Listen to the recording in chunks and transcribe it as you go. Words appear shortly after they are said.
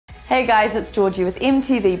Hey guys, it's Georgie with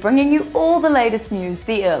MTV bringing you all the latest news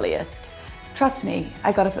the earliest. Trust me,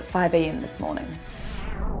 I got up at 5 AM this morning.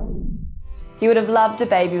 He would have loved a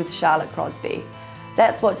baby with Charlotte Crosby.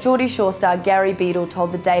 That's what Geordie Shore star Gaz Beadle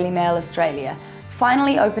told the Daily Mail Australia,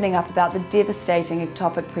 finally opening up about the devastating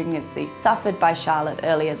ectopic pregnancy suffered by Charlotte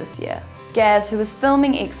earlier this year. Gaz, who was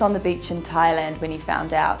filming Ex on the Beach in Thailand when he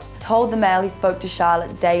found out, told the Mail he spoke to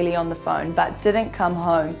Charlotte daily on the phone but didn't come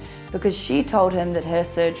home because she told him that her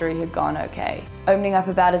surgery had gone okay. Opening up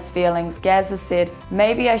about his feelings, Gaz has said,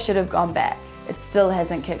 "Maybe I should have gone back. It still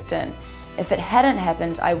hasn't kicked in. If it hadn't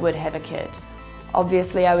happened, I would have a kid.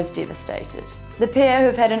 Obviously, I was devastated." The pair,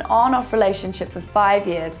 who've had an on-off relationship for 5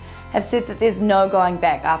 years, have said that there's no going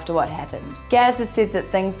back after what happened. Gaz has said that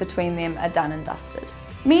things between them are done and dusted.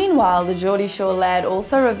 Meanwhile, the Geordie Shore lad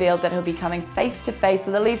also revealed that he'll be coming face-to-face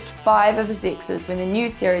with at least 5 of his exes when the new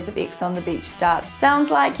series of Ex on the Beach starts.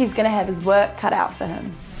 Sounds like he's going to have his work cut out for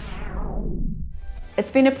him.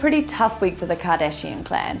 It's been a pretty tough week for the Kardashian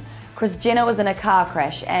clan. Kris Jenner was in a car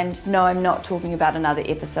crash, and no, I'm not talking about another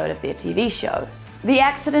episode of their TV show. The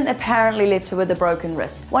accident apparently left her with a broken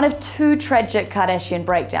wrist, one of 2 tragic Kardashian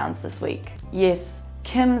breakdowns this week. Yes,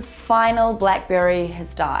 Kim's final BlackBerry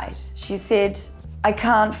has died. She said, "I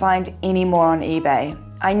can't find any more on eBay.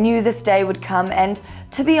 I knew this day would come, and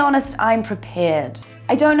to be honest, I'm prepared."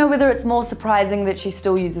 I don't know whether it's more surprising that she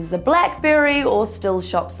still uses a BlackBerry or still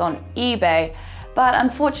shops on eBay, but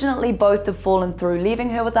unfortunately both have fallen through,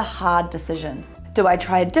 leaving her with a hard decision. Do I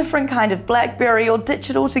try a different kind of BlackBerry or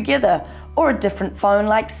ditch it altogether? Or a different phone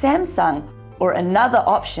like Samsung? Or another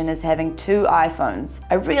option is having 2 iPhones.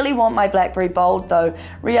 I really want my BlackBerry Bold though.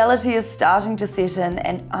 Reality is starting to set in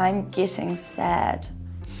and I'm getting sad.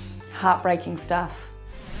 Heartbreaking stuff.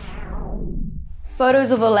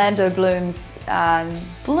 Photos of Orlando Bloom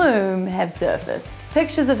have surfaced.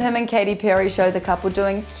 Pictures of him and Katy Perry show the couple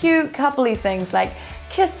doing cute coupley things like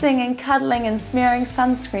kissing and cuddling and smearing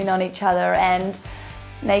sunscreen on each other and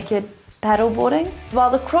naked paddleboarding.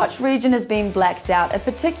 While the crotch region has been blacked out, a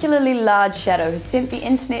particularly large shadow has sent the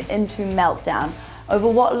internet into meltdown over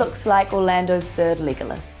what looks like Orlando's 3rd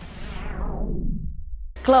Legolas.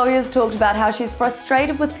 Chloe has talked about how she's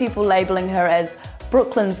frustrated with people labeling her as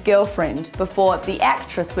Brooklyn's girlfriend before the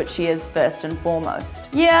actress, which she is first and foremost.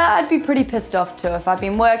 Yeah, I'd be pretty pissed off too if I've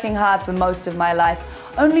been working hard for most of my life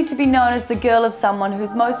only to be known as the girl of someone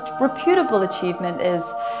whose most reputable achievement is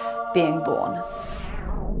being born.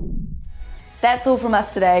 That's all from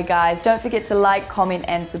us today, guys. Don't forget to like, comment,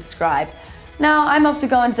 and subscribe. Now, I'm off to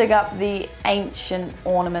go and dig up the ancient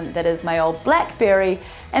ornament that is my old BlackBerry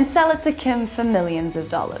and sell it to Kim for millions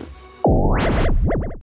of dollars.